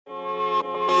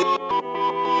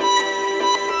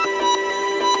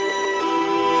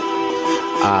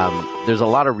There's a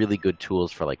lot of really good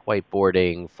tools for like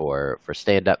whiteboarding, for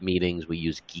stand-up meetings. We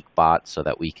use Geekbot so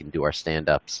that we can do our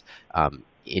stand-ups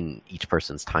in each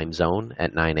person's time zone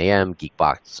at 9 a.m.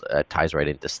 Geekbot ties right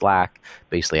into Slack.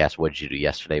 Basically asks, what did you do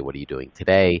yesterday? What are you doing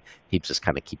today? Helps us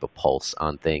kind of keep a pulse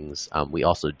on things. We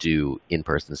also do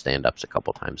in-person stand-ups a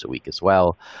couple times a week as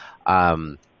well.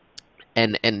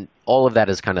 And all of that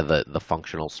is kind of the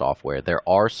functional software. There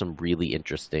are some really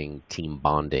interesting team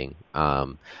bonding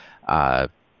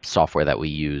software that we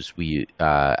use.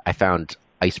 I found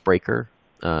Icebreaker.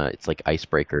 It's like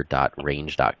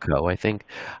icebreaker.range.co, I think.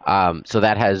 So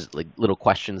that has like little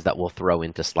questions that we'll throw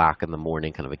into Slack in the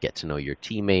morning, kind of a get to know your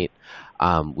teammate.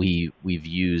 We've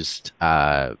used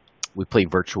we play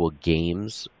virtual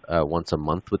games once a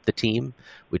month with the team,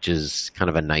 which is kind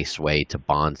of a nice way to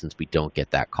bond since we don't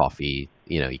get that coffee.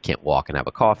 You know, you can't walk and have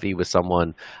a coffee with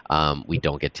someone. We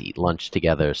don't get to eat lunch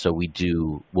together. So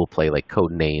we'll play like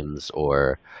code names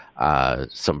or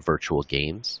some virtual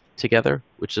games together,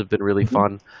 which have been really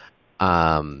fun.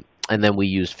 And then we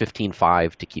use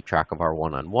 15Five to keep track of our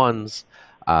one-on-ones,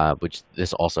 which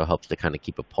this also helps to kind of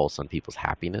keep a pulse on people's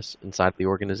happiness inside the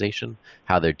organization,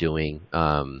 how they're doing.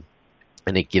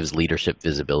 And it gives leadership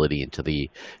visibility into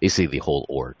basically the whole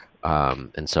org.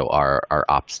 And so our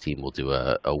ops team will do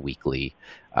a weekly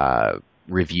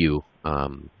review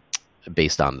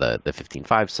based on the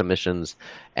 15Five submissions,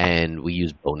 and we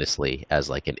use Bonusly as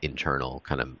like an internal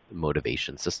kind of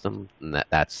motivation system. And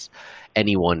that's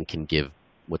anyone can give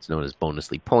what's known as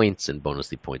Bonusly points, and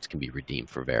Bonusly points can be redeemed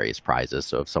for various prizes.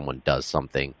 So if someone does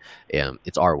something,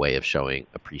 it's our way of showing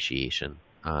appreciation.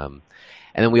 And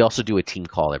then we also do a team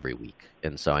call every week.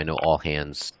 And so I know all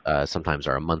hands sometimes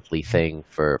are a monthly thing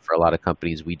for a lot of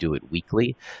companies. We do it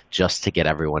weekly just to get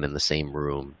everyone in the same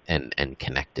room and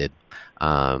connected.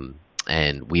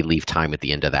 And we leave time at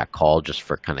the end of that call just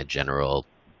for kind of general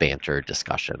banter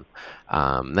discussion.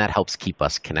 That helps keep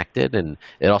us connected, and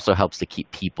it also helps to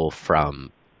keep people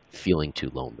from feeling too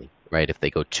lonely, right? If they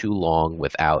go too long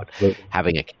without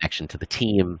having a connection to the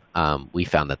team, we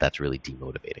found that that's really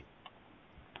demotivating.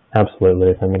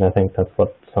 Absolutely. I mean, I think that's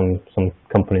what some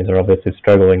companies are obviously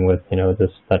struggling with,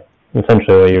 that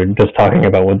essentially what you're just talking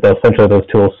about, what essentially those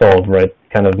tools solve, right?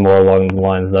 Kind of more along the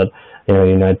lines that,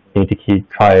 you need to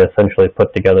try essentially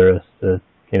put together a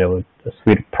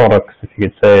suite of products, if you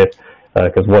could say,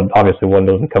 because obviously one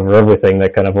doesn't cover everything.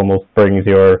 That kind of almost brings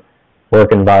your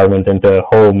work environment into a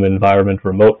home environment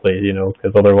remotely,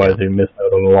 because otherwise you miss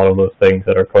out on a lot of those things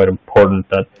that are quite important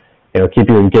that, keep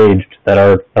you engaged, that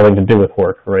are nothing to do with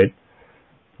work, right?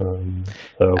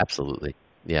 So absolutely,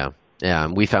 yeah.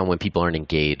 We found when people aren't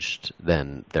engaged,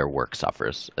 then their work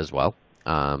suffers as well.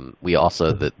 We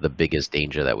also the biggest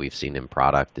danger that we've seen in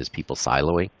product is people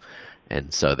siloing,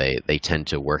 and so they tend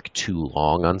to work too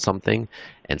long on something,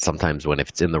 and sometimes if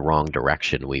it's in the wrong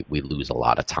direction, we lose a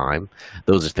lot of time.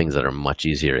 Those are things that are much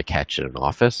easier to catch in an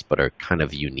office, but are kind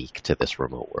of unique to this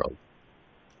remote world.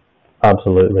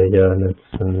 Absolutely, yeah,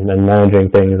 and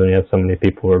managing things when you have so many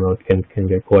people remote can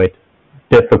get quite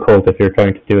difficult if you're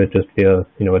trying to do it just via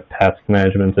a task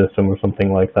management system or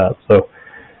something like that. So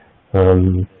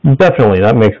definitely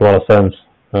that makes a lot of sense.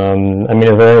 I mean,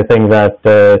 is there anything that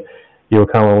you'll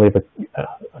kind of leave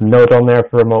a note on there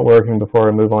for remote working before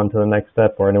we move on to the next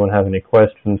step, or anyone has any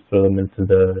questions, throw them into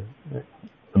the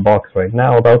box right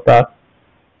now about that?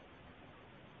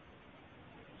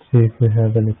 See if we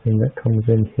have anything that comes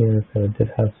in here. I did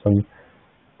have some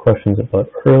questions about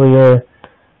earlier.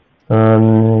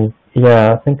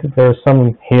 Yeah, I think there's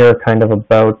some here kind of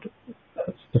about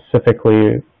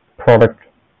specifically product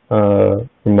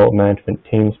remote management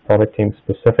teams, product teams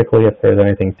specifically, if there's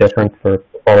anything different for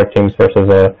product teams versus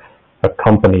a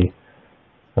company.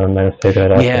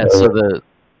 Yeah, so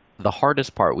the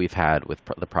hardest part we've had with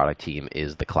the product team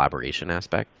is the collaboration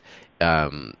aspect.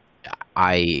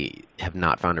 I have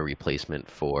not found a replacement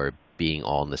for being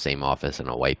all in the same office and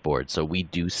a whiteboard. So we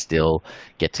do still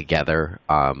get together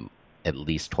at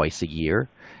least twice a year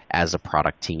as a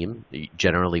product team,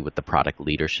 generally with the product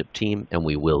leadership team, and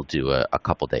we will do a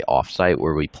couple-day offsite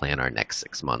where we plan our next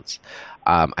 6 months.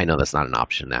 I know that's not an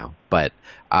option now, but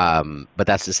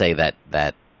that's to say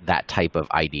that type of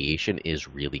ideation is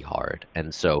really hard.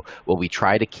 And so what we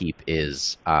try to keep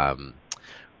is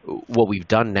what we've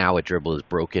done now at Dribbble is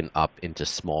broken up into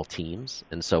small teams.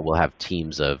 And so we'll have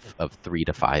teams of 3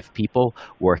 to 5 people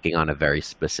working on a very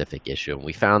specific issue. And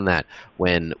we found that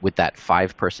with that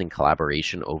 5-person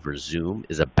collaboration over Zoom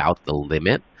is about the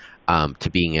limit to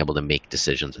being able to make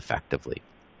decisions effectively.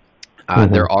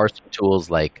 There are some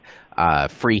tools like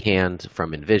Freehand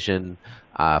from InVision,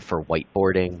 for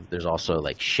whiteboarding. There's also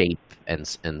like Shape and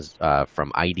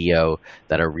from IDEO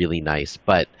that are really nice,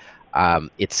 but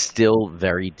it's still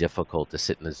very difficult to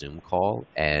sit in a Zoom call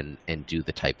and do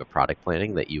the type of product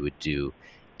planning that you would do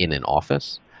in an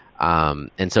office.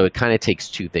 And so it kind of takes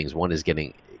two things. One is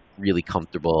getting really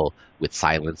comfortable with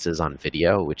silences on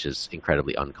video, which is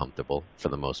incredibly uncomfortable for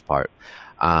the most part.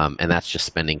 And that's just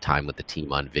spending time with the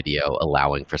team on video,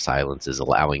 allowing for silences,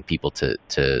 allowing people to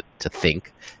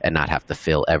think and not have to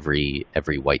fill every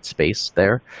white space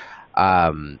there.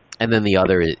 And then the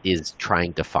other is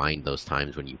trying to find those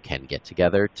times when you can get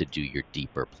together to do your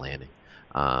deeper planning.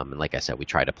 And like I said, we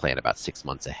try to plan about 6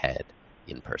 months ahead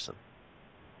in person.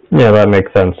 Yeah, that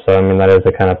makes sense. So, I mean, that is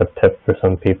a kind of a tip for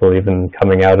some people, even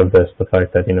coming out of this, the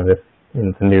fact that, if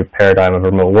the new paradigm of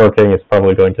remote working is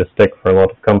probably going to stick for a lot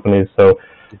of companies. So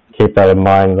keep that in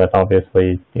mind, that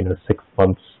obviously, 6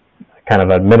 months kind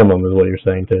of at minimum is what you're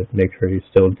saying, to make sure you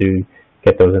still do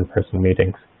get those in-person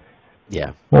meetings.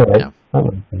 Yeah. All right. Yeah.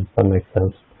 That makes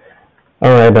sense.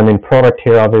 All right. I mean, product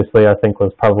here, obviously, I think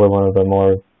was probably one of the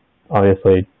more,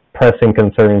 obviously, pressing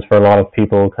concerns for a lot of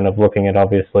people, kind of looking at,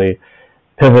 obviously,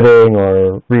 pivoting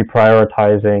or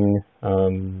reprioritizing,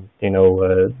 the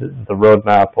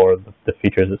roadmap or the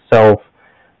features itself,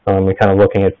 and kind of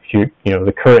looking at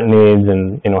the current needs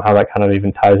and how that kind of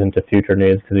even ties into future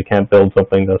needs, because you can't build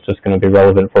something that's just going to be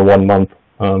relevant for 1 month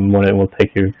when it will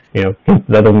take you. That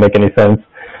doesn't make any sense.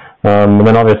 And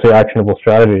then obviously actionable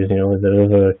strategies. There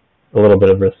is a little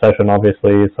bit of recession.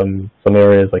 Obviously, some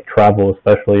areas like travel,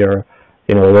 especially, are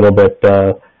a little bit.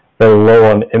 They're low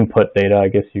on input data, I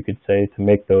guess you could say, to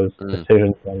make those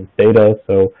decisions on data.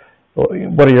 So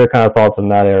what are your kind of thoughts on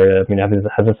that area? I mean,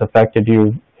 has this affected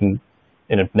you in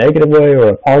a negative way or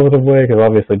a positive way? Because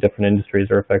obviously different industries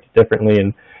are affected differently,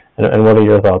 and what are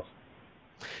your thoughts?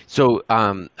 So,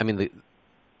 I mean,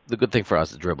 the good thing for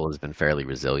us is Dribbble has been fairly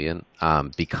resilient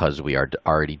because we are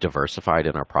already diversified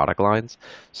in our product lines.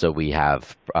 So we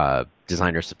have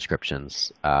designer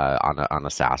subscriptions on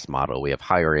a SaaS model. We have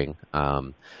hiring,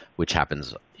 which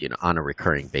happens on a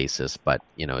recurring basis, but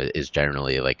is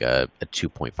generally like a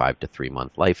 2.5 to 3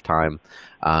 month lifetime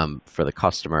for the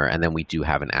customer. And then we do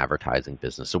have an advertising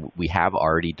business. So we have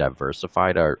already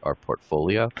diversified our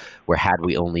portfolio, where had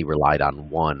we only relied on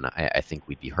one, I think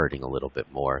we'd be hurting a little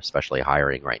bit more, especially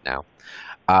hiring right now.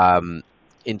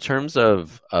 In terms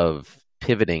of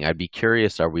pivoting, I'd be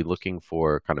curious, are we looking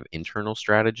for kind of internal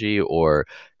strategy or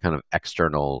kind of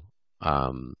external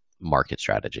market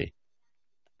strategy?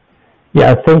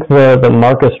 Yeah, I think the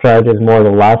market strategy is more the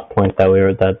last point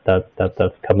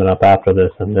that's coming up after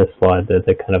this in this slide,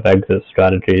 the kind of exit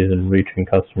strategies and reaching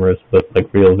customers with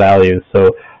like real value.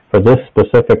 So for this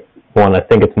specific one, I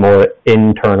think it's more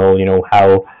internal.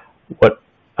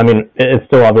 It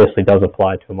still obviously does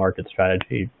apply to a market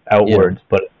strategy outwards, yeah.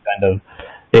 But kind of,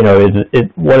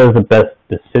 what is the best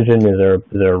decision? Is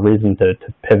there a reason to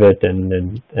pivot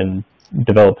and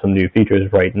develop some new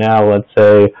features right now, let's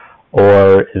say?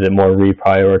 Or is it more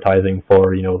reprioritizing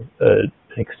for an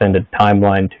extended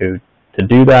timeline to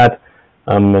do that?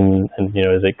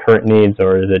 Is it current needs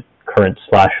or is it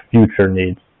current/future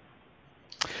needs?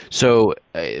 So,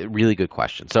 really good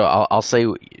question. So I'll say,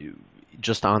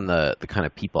 just on the kind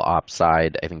of people ops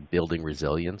side, I think building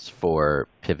resilience for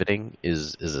pivoting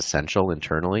is essential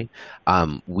internally.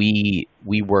 We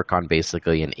work on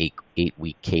basically an eight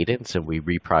week cadence, and we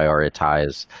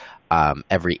reprioritize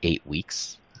every 8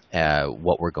 weeks.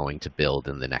 What we're going to build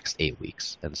in the next 8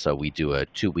 weeks. And so we do a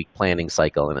 2-week planning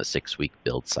cycle and a 6-week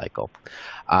build cycle.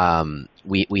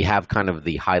 We have kind of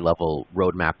the high level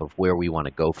roadmap of where we want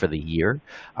to go for the year,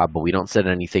 but we don't set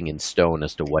anything in stone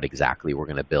as to what exactly we're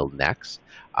going to build next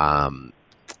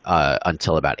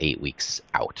until about 8 weeks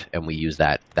out. And we use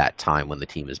that time when the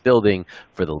team is building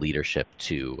for the leadership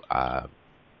to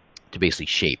basically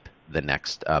shape the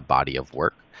next body of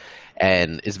work.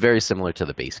 And it's very similar to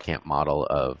the Basecamp model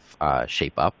of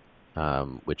Shape Up,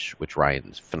 which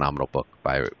Ryan's phenomenal book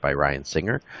by Ryan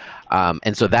Singer.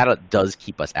 And so that does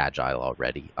keep us agile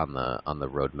already on the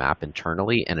roadmap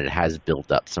internally, and it has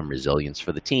built up some resilience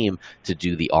for the team to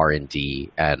do the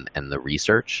R&D and the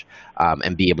research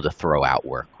and be able to throw out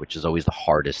work, which is always the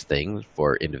hardest thing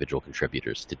for individual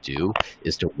contributors to do,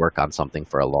 is to work on something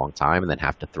for a long time and then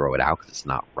have to throw it out because it's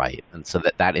not right. And so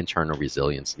that internal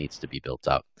resilience needs to be built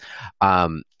up.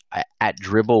 At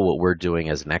Dribbble, what we're doing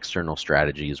as an external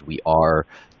strategy is we are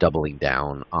doubling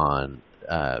down on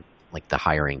like the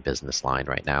hiring business line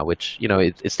right now, which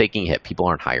it's taking a hit. People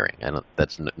aren't hiring, and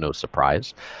that's no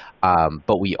surprise.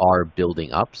 But we are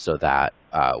building up so that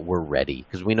we're ready,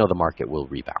 because we know the market will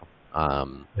rebound. Yeah.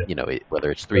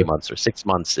 Whether it's 3 months or 6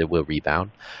 months, it will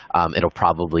rebound. It'll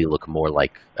probably look more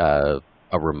like a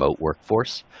remote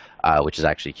workforce, which is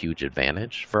actually a huge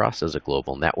advantage for us as a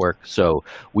global network. So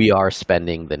we are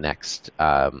spending the next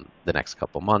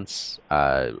couple months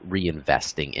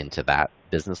reinvesting into that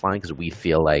business line because we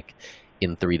feel like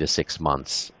in 3 to 6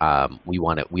 months, we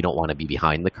don't want to be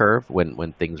behind the curve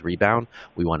when things rebound.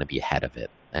 We want to be ahead of it,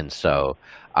 and so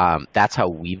that's how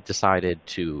we've decided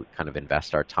to kind of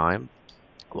invest our time.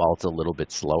 While it's a little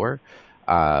bit slower,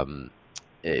 um,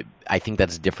 I think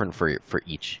that's different for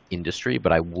each industry.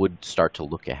 But I would start to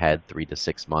look ahead 3 to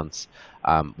 6 months.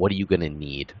 What are you going to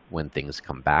need when things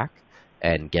come back?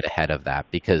 And get ahead of that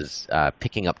because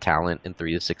picking up talent in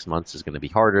 3 to 6 months is going to be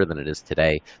harder than it is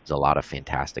today. There's a lot of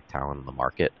fantastic talent in the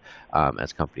market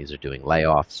as companies are doing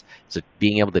layoffs. So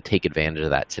being able to take advantage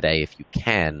of that today, if you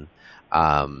can,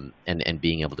 and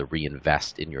being able to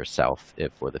reinvest in yourself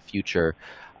for the future,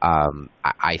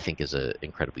 I think is an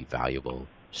incredibly valuable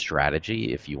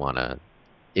strategy if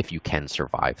you can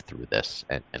survive through this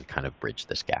and kind of bridge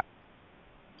this gap.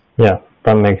 Yeah,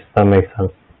 that makes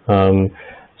sense.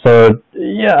 So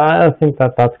yeah, I think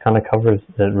that kind of covers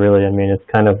it really. I mean, it's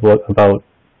kind of about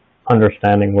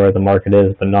understanding where the market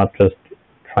is, but not just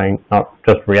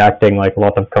reacting like a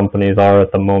lot of companies are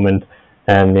at the moment,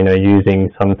 and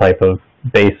using some type of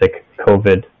basic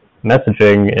COVID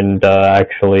messaging and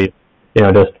actually,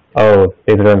 just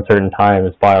these are uncertain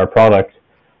times, buy our product.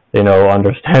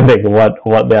 Understanding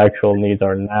what the actual needs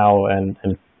are now and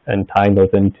tying those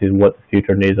into what the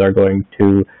future needs are going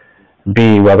to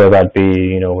be, whether that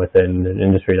be within an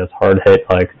industry that's hard hit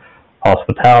like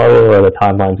hospitality, where the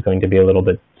timeline is going to be a little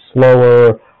bit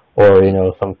slower,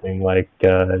 or something like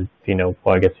well,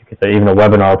 I guess you could say even a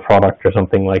webinar product or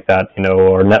something like that,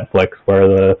 or Netflix,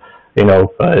 where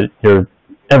your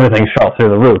everything shot through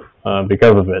the roof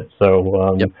because of it.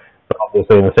 So Yep. but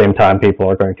obviously at the same time people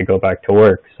are going to go back to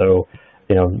work. So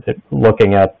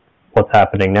looking at what's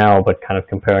happening now, but kind of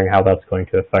comparing how that's going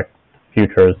to affect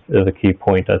future is a key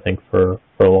point, I think, for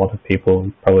a lot of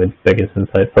people, probably the biggest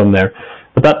insight from there.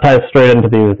 But that ties straight into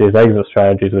these exit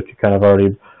strategies, which you kind of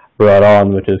already brought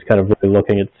on, which is kind of really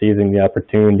looking at seizing the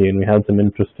opportunity. And we had some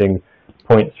interesting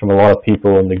points from a lot of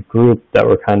people in the group that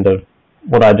were kind of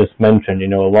what I just mentioned.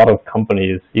 A lot of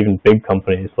companies, even big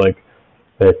companies like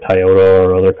Toyota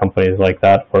or other companies like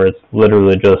that, where it's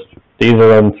literally just, these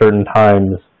are uncertain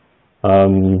times,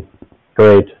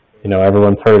 great,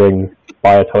 everyone's hurting,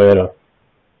 buy a Toyota.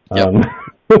 Yep.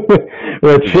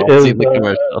 Which We've all is seen the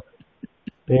commercial.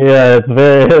 yeah, it's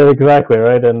very exactly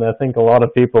right, and I think a lot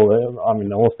of people, I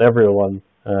mean, almost everyone,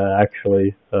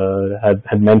 actually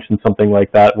had mentioned something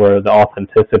like that, where the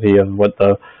authenticity of what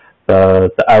the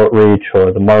outreach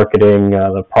or the marketing,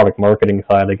 the product marketing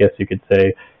side, I guess you could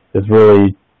say, is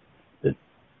really,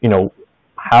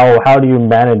 how do you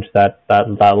manage that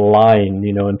line,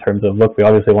 in terms of, look, we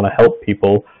obviously want to help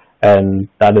people, and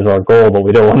that is our goal, but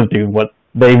we don't want to do what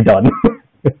they've done.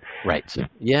 Right.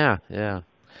 Yeah. Yeah.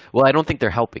 Well, I don't think they're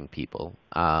helping people,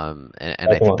 and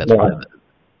I think that's part of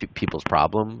people's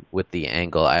problem with the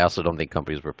angle. I also don't think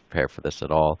companies were prepared for this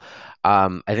at all.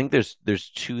 I think there's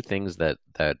two things that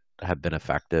have been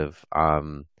effective.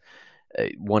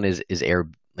 One is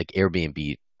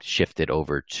Airbnb shifted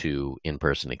over to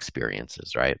in-person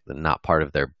experiences, right? Not part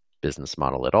of their business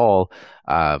model at all,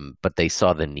 but they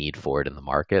saw the need for it in the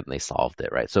market and they solved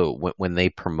it, right? So when they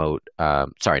promote,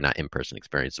 sorry, not in-person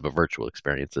experiences, but virtual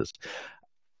experiences.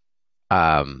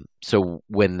 So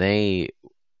when they,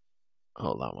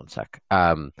 hold on one sec,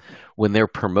 when they're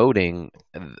promoting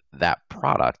that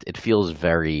product, it feels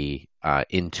very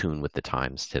in tune with the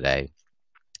times today.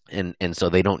 And so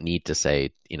they don't need to say,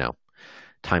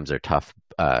 times are tough,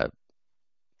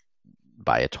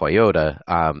 by a Toyota.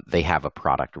 They have a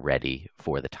product ready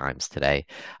for the times today.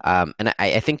 And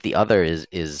I think the other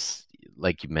is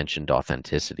like you mentioned,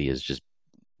 authenticity is just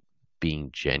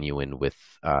being genuine with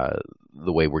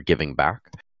the way we're giving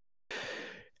back.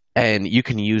 And you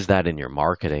can use that in your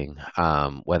marketing,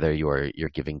 whether you're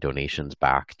giving donations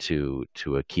back to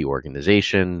a key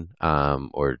organization,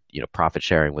 or profit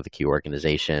sharing with a key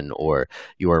organization, or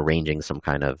you are arranging some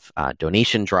kind of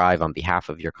donation drive on behalf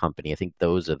of your company. I think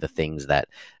those are the things that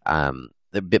they're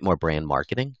a bit more brand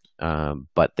marketing,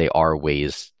 but they are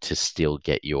ways to still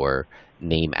get your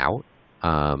name out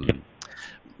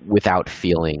without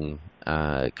feeling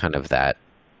kind of that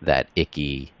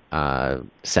icky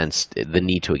sense, the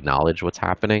need to acknowledge what's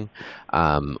happening,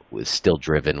 was still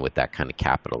driven with that kind of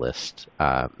capitalist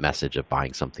message of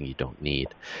buying something you don't need.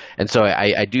 And so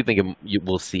I do think you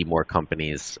will see more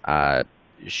companies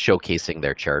showcasing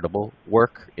their charitable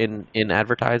work in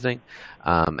advertising.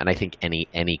 And I think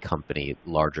any company,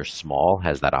 large or small,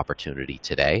 has that opportunity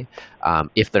today,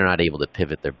 if they're not able to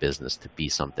pivot their business to be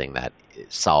something that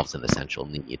solves an essential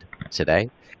need today.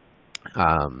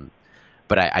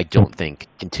 But I don't think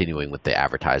continuing with the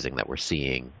advertising that we're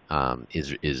seeing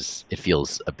is it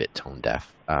feels a bit tone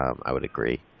deaf. I would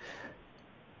agree.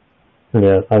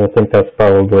 Yeah, I think that's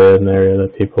probably an area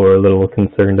that people are a little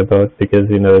concerned about because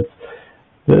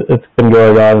it's been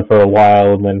going on for a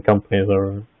while, and then companies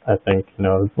are, I think,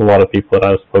 a lot of people that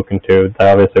I've spoken to, they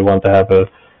obviously want to have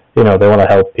they want to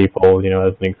help people,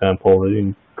 as an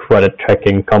example, credit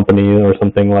checking company or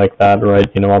something like that, right?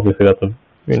 Obviously that's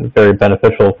very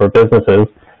beneficial for businesses,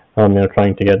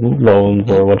 trying to get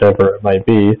loans or whatever it might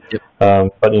be. Yep.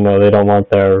 But, they don't want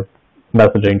their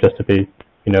messaging just to be,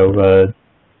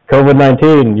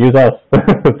 COVID-19, use us.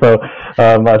 So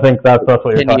I think that's what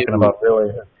you're talking about,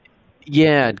 really.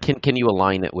 Yeah, can you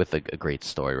align it with a great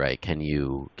story, right? Can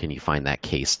you find that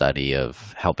case study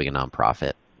of helping a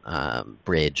nonprofit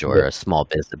bridge or a small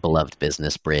business, beloved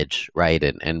business bridge, right?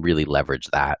 And really leverage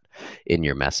that in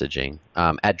your messaging.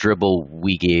 At Dribbble,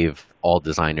 we gave all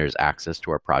designers access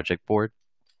to our project board.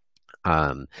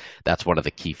 That's one of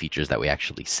the key features that we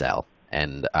actually sell,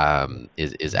 and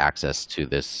is access to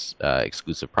this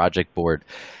exclusive project board.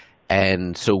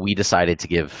 And so we decided to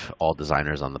give all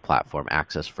designers on the platform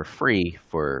access for free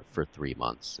for 3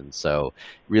 months. And so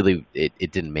really it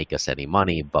didn't make us any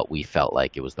money, but we felt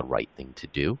like it was the right thing to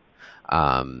do.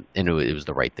 And it was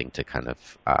the right thing to kind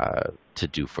of to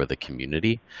do for the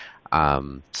community.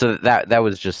 So that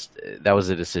was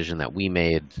a decision that we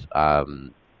made.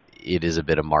 It is a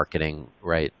bit of marketing,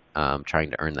 right?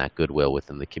 Trying to earn that goodwill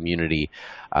within the community.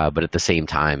 But at the same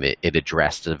time, it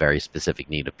addressed a very specific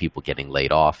need of people getting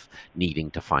laid off,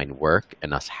 needing to find work,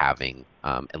 and us having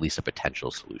at least a potential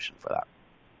solution for that.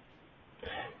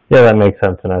 Yeah, that makes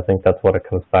sense. And I think that's what it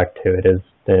comes back to. It is,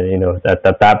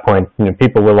 at that point,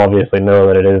 people will obviously know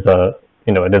that it is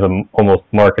almost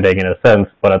marketing in a sense,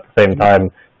 but at the same time,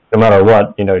 no matter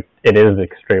what, it is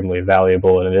extremely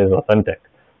valuable and it is authentic.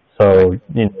 So,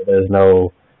 there's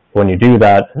no, when you do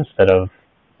that, instead of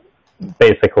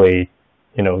basically,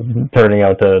 turning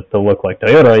out to look like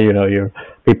Toyota,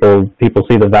 people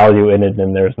see the value in it,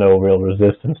 and there's no real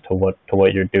resistance to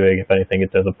what you're doing. If anything,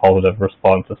 there's a positive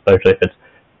response, especially if it's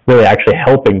really actually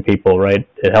helping people, right?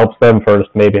 It helps them first,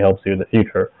 maybe helps you in the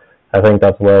future. I think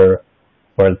that's where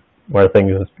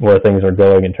things are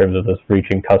going in terms of this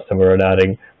reaching customers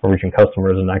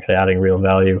and actually adding real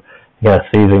value.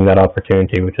 Seizing that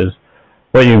opportunity, which is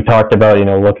what you talked about,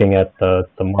 looking at the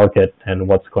market and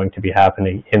what's going to be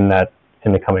happening in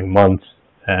the coming months,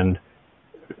 and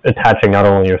attaching not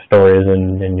only your stories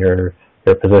and your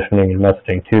positioning and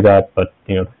messaging to that, but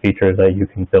the features that you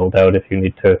can build out if you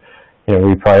need to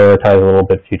reprioritize a little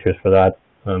bit features for that,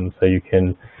 so you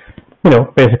can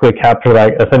basically capture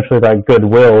that, essentially that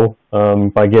goodwill,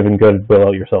 by giving goodwill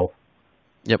out yourself.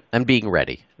 Yep, and being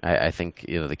ready. I think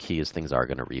the key is things are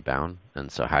going to rebound,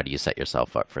 and so how do you set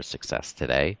yourself up for success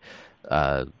today?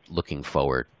 Looking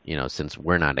forward, since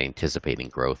we're not anticipating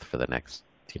growth for the next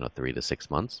 3 to 6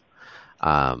 months,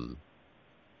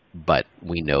 but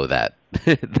we know that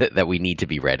that we need to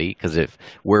be ready, because if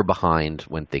we're behind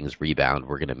when things rebound,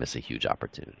 we're going to miss a huge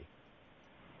opportunity.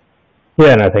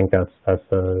 Yeah, and I think that's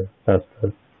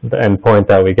the end point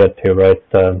that we get to, right?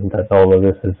 That all of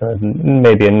this is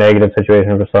maybe a negative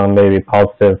situation for some, maybe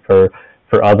positive for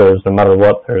others. No matter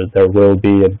what, there will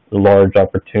be a large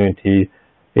opportunity,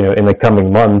 in the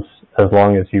coming months, as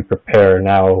long as you prepare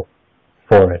now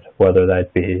for it. Whether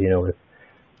that be,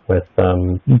 with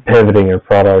pivoting your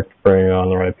product, bringing on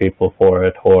the right people for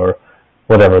it, or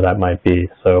whatever that might be.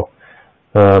 So,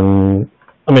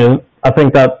 I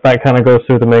think that kind of goes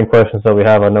through the main questions that we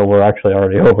have. I know we're actually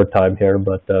already over time here,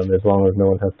 but as long as no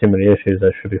one has too many issues,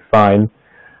 that should be fine.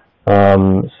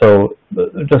 So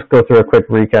just go through a quick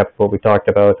recap of what we talked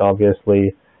about.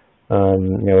 Obviously,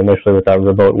 initially with that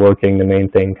remote working, the main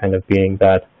thing kind of being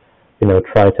that,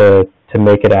 try to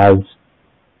make it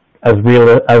as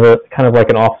real as a kind of like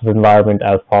an office environment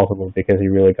as possible, because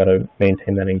you really got to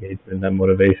maintain that engagement and that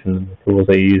motivation, and the tools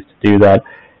that you use to do that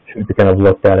should be kind of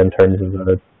looked at in terms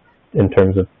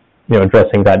of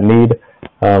addressing that need.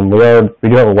 We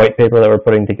do have a white paper that we're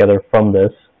putting together from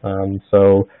this.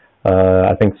 So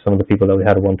I think some of the people that we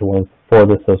had one-to-one for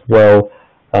this as well,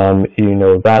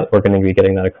 that we're going to be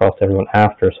getting that across to everyone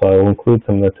after. So I will include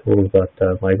some of the tools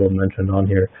that Michael mentioned on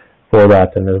here for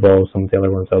that, and as well as some of the other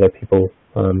ones other people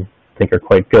think are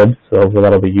quite good. So hopefully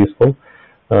that'll be useful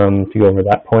to go over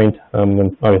that point.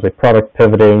 And obviously product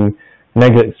pivoting, and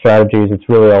exit strategies. It's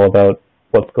really all about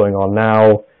what's going on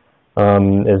now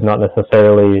is not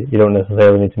necessarily, you don't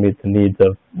necessarily need to meet the needs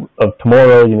of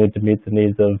tomorrow. You need to meet the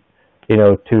needs of,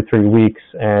 2-3 weeks,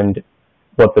 and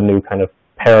what the new kind of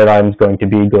paradigm is going to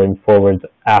be going forward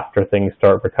after things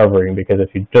start recovering. Because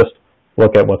if you just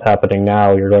look at what's happening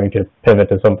now, you're going to pivot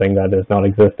to something that is not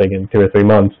existing in 2 or 3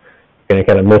 months. You're going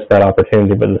to kind of miss that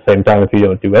opportunity. But at the same time, if you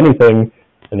don't do anything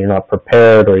and you're not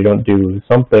prepared, or you don't do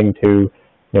something to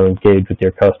engage with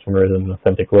your customers in an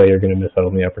authentic way, you're going to miss out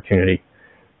on the opportunity.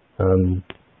 So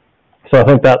I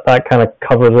think that kind of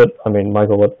covers it. I mean,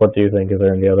 Michael, what do you think? Is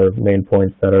there any other main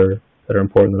points that are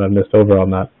important that I've missed over on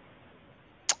that?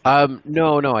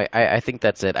 No, I think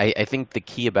that's it. I think the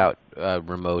key about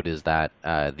remote is that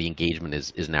the engagement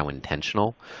is now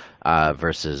intentional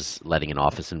versus letting an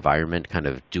office environment kind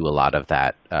of do a lot of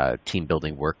that team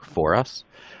building work for us.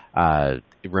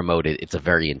 Remote, it's a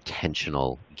very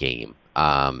intentional game.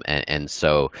 And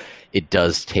so it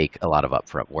does take a lot of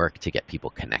upfront work to get people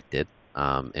connected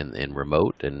in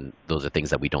remote, and those are things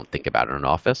that we don't think about in an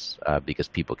office because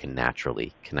people can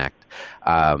naturally connect.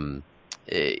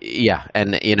 Yeah,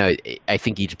 and I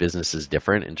think each business is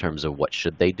different in terms of what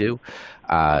should they do.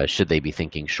 Should they be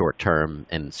thinking short term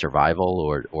and survival,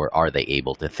 or are they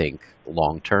able to think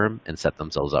long term and set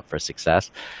themselves up for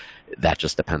success? That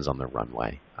just depends on their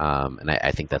runway, and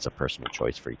I think that's a personal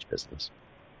choice for each business.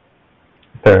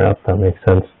 Fair enough, that makes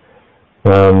sense.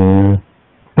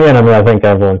 Yeah, I mean, I think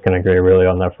everyone can agree really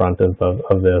on that front of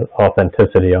the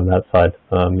authenticity on that side.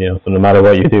 So no matter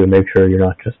what you do, make sure you're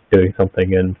not just doing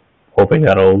something and hoping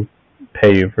that'll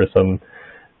pay you for some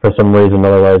reason.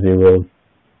 Otherwise, you will,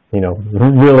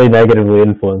 really negatively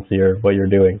influence what you're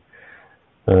doing.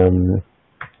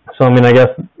 So I mean, I guess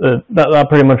that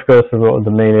pretty much goes through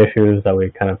the main issues that we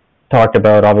kind of talked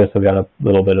about. Obviously, we got a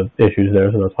little bit of issues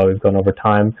there, so that's why we've gone over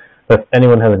time. But if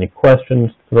anyone has any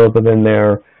questions, throw them in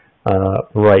there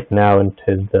right now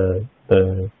into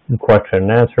the question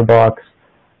and answer box.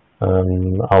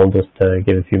 I'll just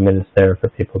give a few minutes there for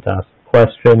people to ask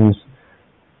questions.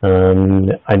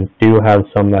 I do have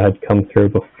some that had come through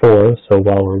before, so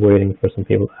while we're waiting for some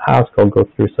people to ask, I'll go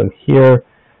through some here.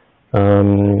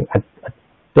 I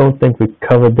don't think we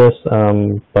covered this,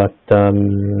 but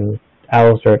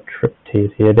Alistair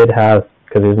Triptease, he did have,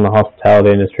 because he's in the hospitality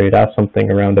industry, he'd asked something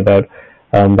around about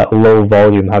that low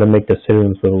volume, how to make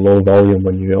decisions with low volume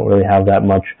when you don't really have that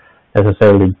much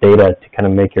necessarily data to kind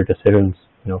of make your decisions,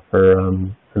 for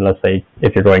let's say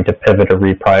if you're going to pivot or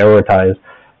reprioritize.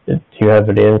 Do you have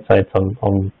any insights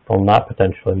on that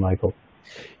potentially, Michael?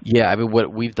 Yeah, I mean,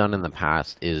 what we've done in the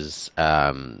past is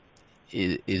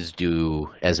do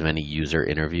as many user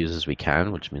interviews as we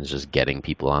can, which means just getting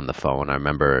people on the phone. I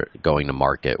remember going to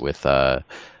market with a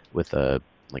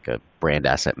brand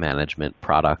asset management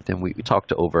product, and we talked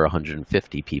to over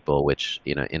 150 people, which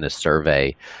in a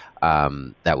survey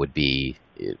that would be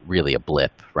really a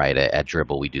blip, right? At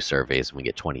Dribbble, we do surveys and we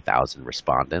get 20,000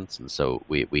 respondents, and so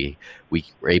we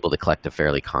were able to collect a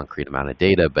fairly concrete amount of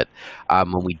data. But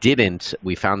when we didn't,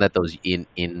 we found that those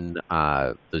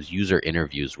those user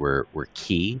interviews were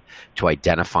key to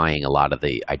identifying a lot of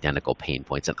the identical pain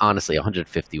points. And honestly,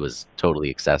 150 was totally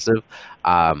excessive.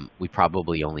 We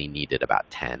probably only needed about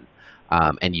 10.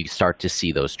 And you start to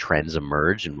see those trends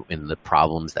emerge in the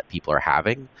problems that people are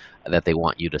having that they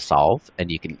want you to solve,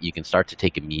 and you can start to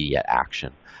take immediate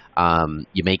action.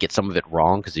 You may get some of it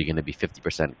wrong because you're going to be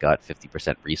 50% gut,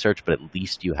 50% research, but at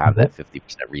least you have that 50%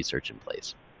 research in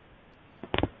place.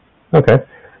 Okay,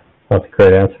 that's a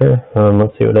great answer.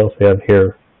 Let's see what else we have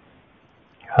here.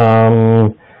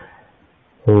 There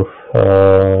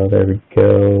we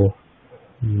go.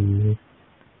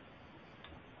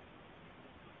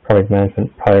 Product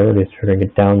management priorities during a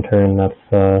downturn.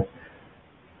 That's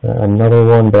another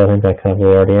one, but I think that kind of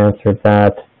already answered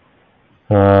that.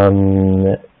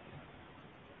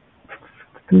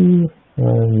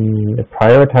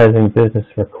 Prioritizing business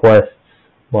requests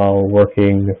while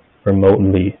working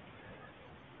remotely.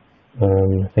 I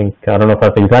don't know if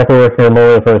that's exactly working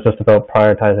remotely, or if it's just about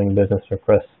prioritizing business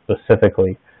requests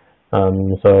specifically.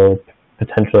 So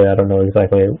potentially, I don't know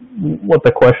exactly what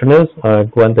the question is.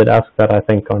 Glenn did ask that, I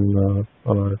think, on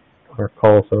our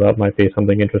call, so that might be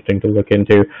something interesting to look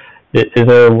into. Is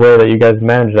there a way that you guys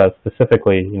manage that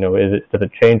specifically? Does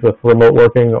it change with remote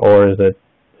working, or is it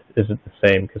the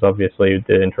same? Because obviously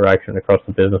the interaction across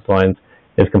the business lines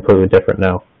is completely different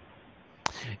now.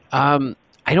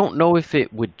 I don't know if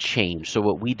it would change. So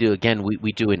what we do, again,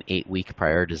 we do an 8-week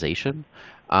prioritization.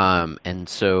 And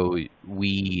so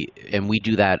we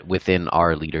do that within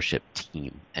our leadership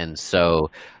team. And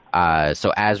so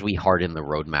So as we harden the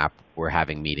roadmap, we're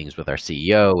having meetings with our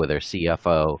CEO, with our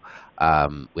CFO,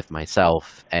 with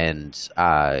myself, and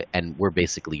we're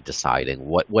basically deciding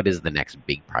what is the next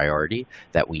big priority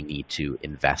that we need to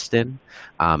invest in,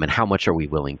 and how much are we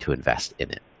willing to invest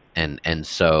in it. And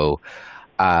so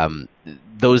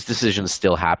those decisions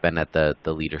still happen at the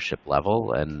leadership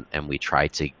level, and we try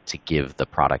to give the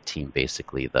product team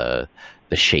basically the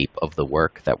shape of the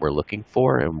work that we're looking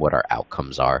for and what our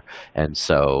outcomes are. And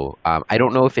so I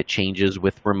don't know if it changes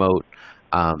with remote.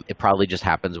 It probably just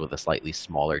happens with a slightly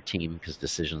smaller team because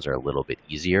decisions are a little bit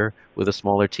easier with a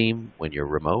smaller team when you're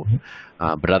remote.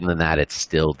 But other than that, it's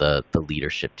still the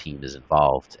leadership team is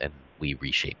involved, and we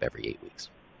reshape every 8 weeks.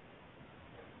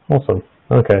 Awesome.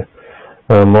 Okay.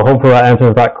 Well, hopefully that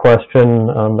answers that question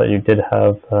that you did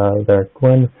have there,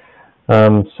 Glenn.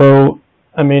 So,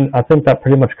 I mean, I think that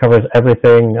pretty much covers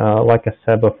everything. Like I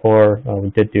said before, we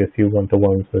did do a few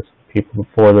one-to-ones with people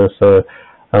before this. So,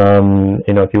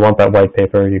 you know, if you want that white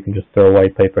paper, you can just throw a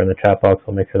white paper in the chat box.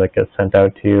 I'll make sure that gets sent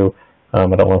out to you. I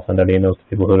don't want to send out emails to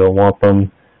people who don't want them.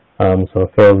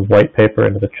 So throw the white paper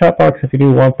into the chat box if you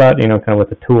do want that, you know, kind of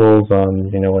with the tools,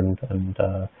 you know, and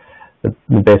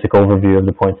the basic overview of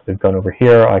the points that we've gone over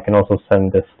here. I can also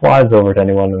send the slides over to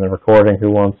anyone in the recording who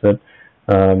wants it.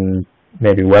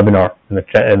 Maybe webinar in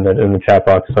the chat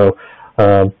box. So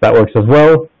that works as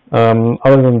well.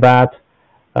 Other than that,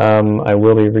 I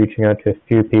will be reaching out to a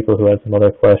few people who had some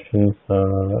other questions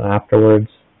afterwards.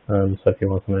 So if you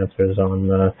want some answers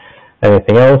on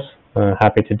anything else,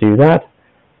 happy to do that.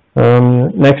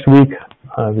 Next week,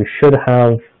 we should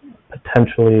have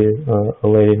potentially a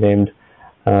lady named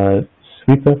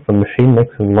Sweepa from Machine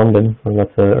Mix in London, and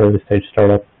that's an early stage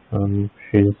startup.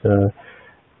 She's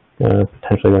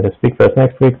potentially going to speak for us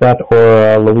next week. That,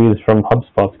 or Louise from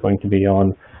HubSpot is going to be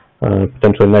on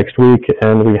potentially next week,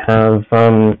 and we have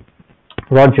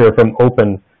Roger from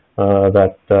Open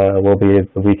that will be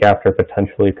the week after,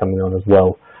 potentially coming on as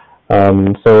well.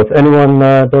 So if anyone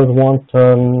does want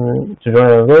to join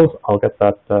one of those, I'll get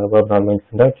that webinar link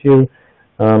sent out to you.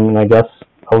 And I guess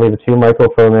I'll leave it to you, Michael,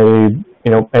 for maybe,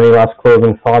 you know, any last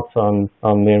closing thoughts on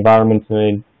the environment and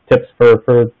any tips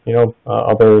for you know,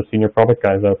 other senior product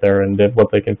guys out there and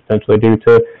what they can potentially do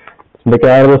to make it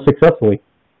out of this successfully.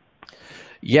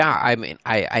 Yeah, I mean,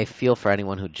 I feel for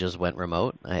anyone who just went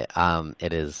remote.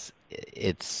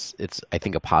 It's I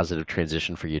think a positive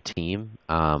transition for your team,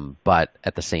 but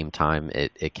at the same time,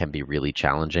 it can be really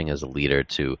challenging as a leader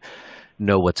to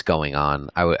know what's going on.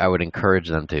 I would encourage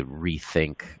them to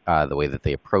rethink the way that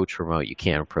they approach remote. You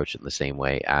can't approach it in the same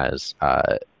way as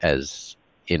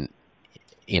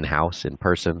in-house, in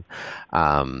person,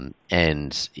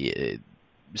 and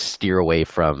steer away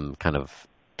from kind of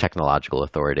technological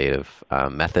authoritative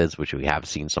methods, which we have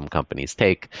seen some companies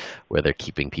take, where they're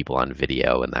keeping people on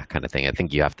video and that kind of thing. I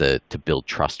think you have to build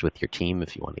trust with your team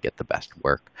if you want to get the best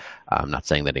work. I'm not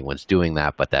saying that anyone's doing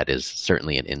that, but that is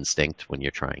certainly an instinct when you're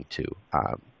trying to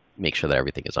make sure that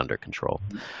everything is under control.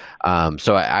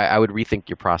 So I would rethink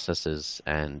your processes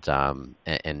and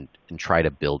try to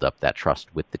build up that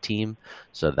trust with the team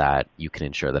so that you can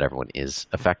ensure that everyone is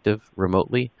effective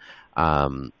remotely,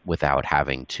 without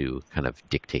having to kind of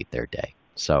dictate their day.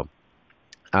 So,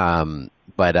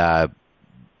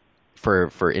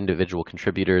 for individual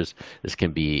contributors, this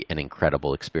can be an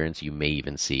incredible experience. You may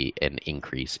even see an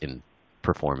increase in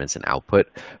performance and output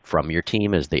from your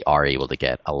team as they are able to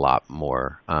get a lot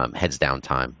more heads down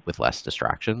time with less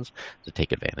distractions. So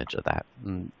take advantage of that.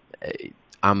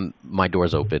 My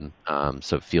door's open,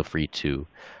 so feel free to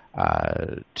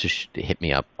hit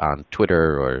me up on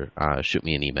Twitter or shoot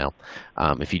me an email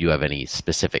if you do have any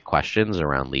specific questions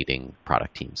around leading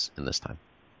product teams in this time.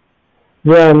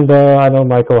 Yeah, and I know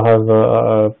Michael has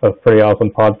a pretty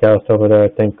awesome podcast over there. I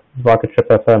think Rocket Ship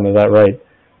FM, is that right?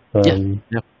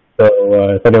 Yeah. So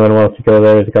if anyone wants to go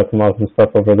there, he's got some awesome stuff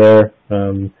over there.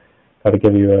 Got to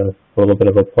give you a little bit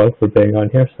of a plug for being on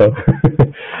here. So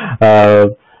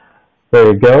there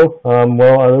you go.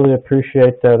 Well, I really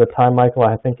appreciate the time, Michael.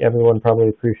 I think everyone probably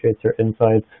appreciates your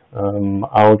insights.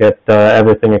 I'll get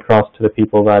everything across to the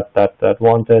people that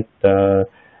want it.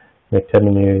 Tim,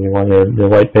 and you want your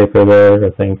white paper there. I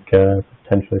think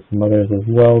potentially some others as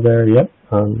well there. Yep.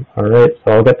 All right.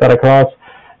 So I'll get that across.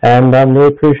 And I really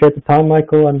appreciate the time,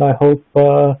 Michael. And I hope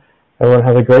everyone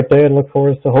has a great day and look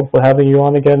forward to hopefully having you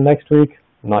on again next week.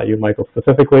 Not you, Michael,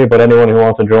 specifically, but anyone who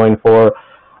wants to join for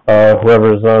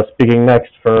whoever's speaking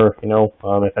next for, you know,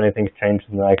 if anything's changed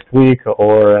in the next week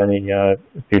or any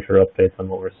future updates on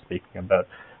what we're speaking about.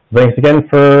 Thanks again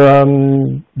for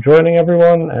joining,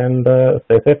 everyone, and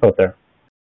stay safe out there.